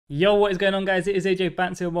Yo, what is going on, guys? It is AJ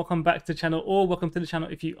Bants here. Welcome back to the channel, or welcome to the channel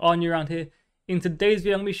if you are new around here. In today's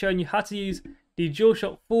video, I'm going to be showing you how to use the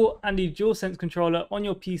DualShock 4 and the DualSense controller on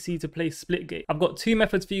your PC to play Splitgate. I've got two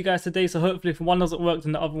methods for you guys today, so hopefully if one doesn't work,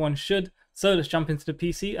 then the other one should. So let's jump into the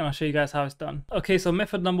PC and I'll show you guys how it's done. Okay, so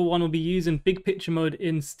method number one will be using big picture mode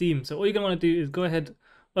in Steam. So all you're going to want to do is go ahead,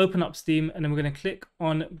 open up Steam, and then we're going to click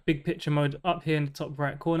on big picture mode up here in the top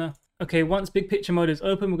right corner. Okay, once big picture mode is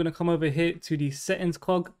open, we're going to come over here to the settings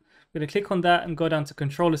cog. We're going to click on that and go down to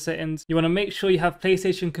controller settings. You want to make sure you have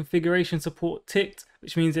PlayStation configuration support ticked,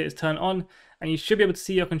 which means it is turned on, and you should be able to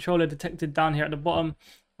see your controller detected down here at the bottom.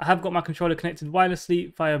 I have got my controller connected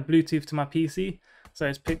wirelessly via Bluetooth to my PC, so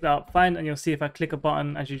it's picked up fine, and you'll see if I click a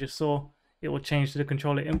button, as you just saw, it will change to the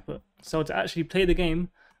controller input. So to actually play the game,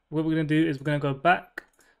 what we're going to do is we're going to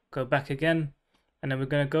go back again, and then we're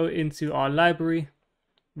going to go into our library.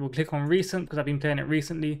 We'll click on recent because I've been playing it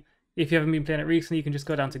recently. If you haven't been playing it recently, you can just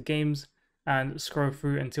go down to games and scroll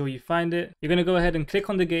through until you find it. You're going to go ahead and click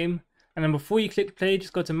on the game, and then before you click play,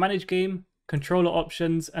 just go to manage game, controller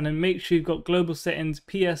options, and then make sure you've got global settings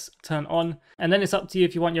PS turned on, and then it's up to you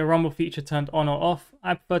if you want your rumble feature turned on or off.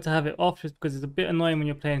 I prefer to have it off just because it's a bit annoying when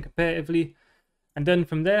you're playing competitively. And then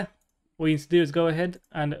from there, all you need to do is go ahead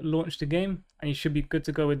and launch the game, and you should be good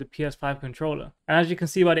to go with the PS5 controller. And as you can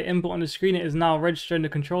see by the input on the screen, it is now registering the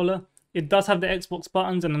controller. It does have the Xbox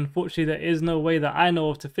buttons, and unfortunately there is no way that I know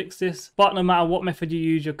of to fix this. But no matter what method you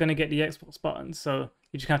use, you're going to get the Xbox buttons, so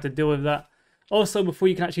you just have to deal with that. Also, before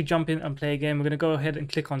you can actually jump in and play a game, we're going to go ahead and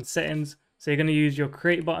click on settings. So you're going to use your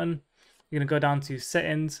create button. You're going to go down to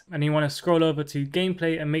settings, and you want to scroll over to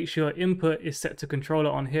gameplay and make sure input is set to controller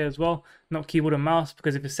on here as well, not keyboard and mouse,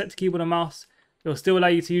 because if it's set to keyboard and mouse, it will still allow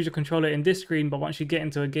you to use your controller in this screen, but once you get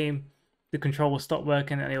into a game, the control will stop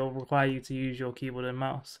working and it will require you to use your keyboard and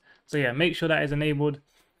mouse. So yeah, make sure that is enabled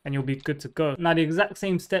and you'll be good to go. Now the exact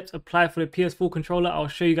same steps apply for the PS4 controller. I'll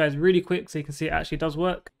show you guys really quick so you can see it actually does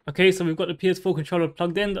work. Okay, so we've got the PS4 controller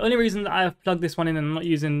plugged in. The only reason that I have plugged this one in and I'm not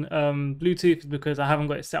using Bluetooth is because I haven't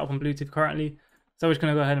got it set up on Bluetooth currently. So we're just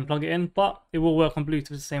going to go ahead and plug it in, but it will work on Bluetooth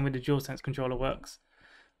the same way the DualSense controller works.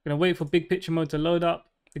 I'm going to wait for big picture mode to load up.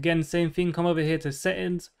 Again, same thing, come over here to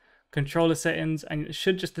settings, controller settings, and it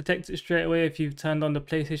should just detect it straight away if you've turned on the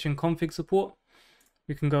PlayStation config support.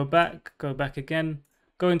 You can go back again,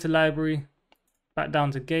 go into library, back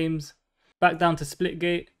down to games, back down to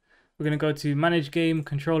Splitgate. We're going to go to manage game,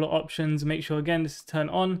 controller options, make sure again this is turned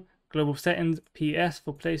on, global settings, PS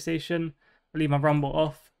for PlayStation. I'll leave my rumble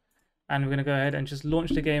off, and we're going to go ahead and just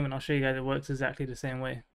launch the game, and I'll show you guys it works exactly the same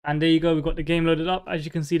way. And there you go, we've got the game loaded up. As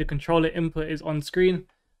you can see, the controller input is on screen.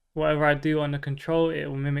 Whatever I do on the control, it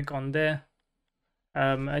will mimic on there.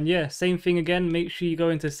 And yeah, same thing again, make sure you go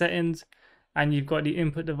into settings and you've got the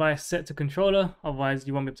input device set to controller, otherwise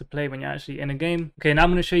you won't be able to play when you're actually in a game. Okay, now I'm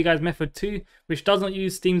going to show you guys method 2, which does not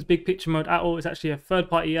use Steam's big picture mode at all. It's actually a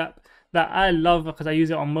third-party app that I love because I use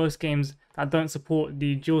it on most games that don't support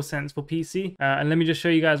the DualSense for PC. And let me just show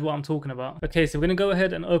you guys what I'm talking about. Okay, so we're going to go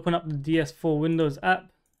ahead and open up the DS4 Windows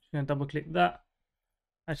app. Just going to double click that.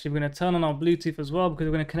 Actually, we're going to turn on our Bluetooth as well because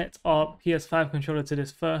we're going to connect our PS5 controller to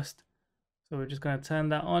this first. So we're just going to turn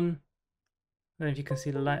that on. I don't know if you can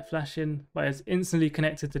see the light flashing, but it's instantly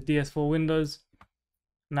connected to DS4 Windows.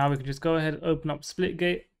 Now we can just go ahead and open up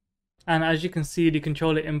Splitgate. And as you can see, the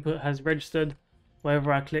controller input has registered.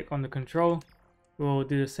 Wherever I click on the control, we'll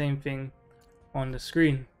do the same thing on the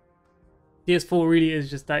screen. DS4 really is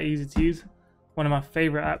just that easy to use. One of my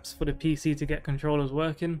favorite apps for the PC to get controllers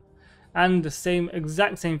working. And the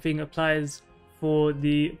exact same thing applies for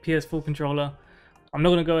the PS4 controller. I'm not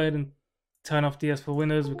going to go ahead and turn off DS4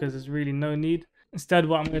 Windows because there's really no need. Instead,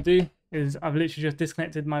 what I'm going to do is I've literally just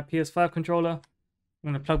disconnected my PS5 controller.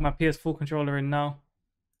 I'm going to plug my PS4 controller in now.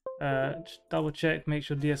 Just double check, make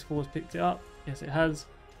sure DS4 has picked it up. Yes, it has.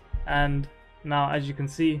 And now, as you can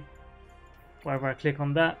see, wherever I click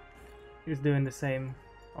on that, it's doing the same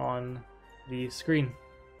on the screen.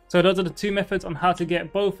 So those are the two methods on how to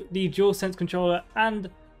get both the DualSense controller and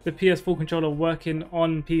the PS4 controller working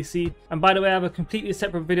on PC. And by the way, I have a completely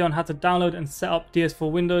separate video on how to download and set up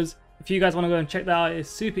DS4 Windows. If you guys want to go and check that out, it's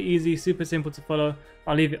super easy, super simple to follow.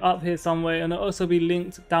 I'll leave it up here somewhere, and it'll also be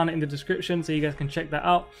linked down in the description so you guys can check that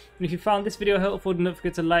out. And if you found this video helpful, don't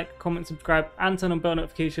forget to like, comment, subscribe, and turn on bell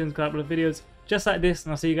notifications because I upload videos just like this.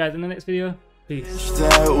 And I'll see you guys in the next video. Peace.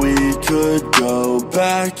 That we could go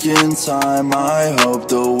back in time. I hope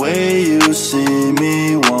the way you see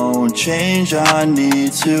me won't change. I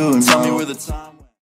need to know. Tell me where the time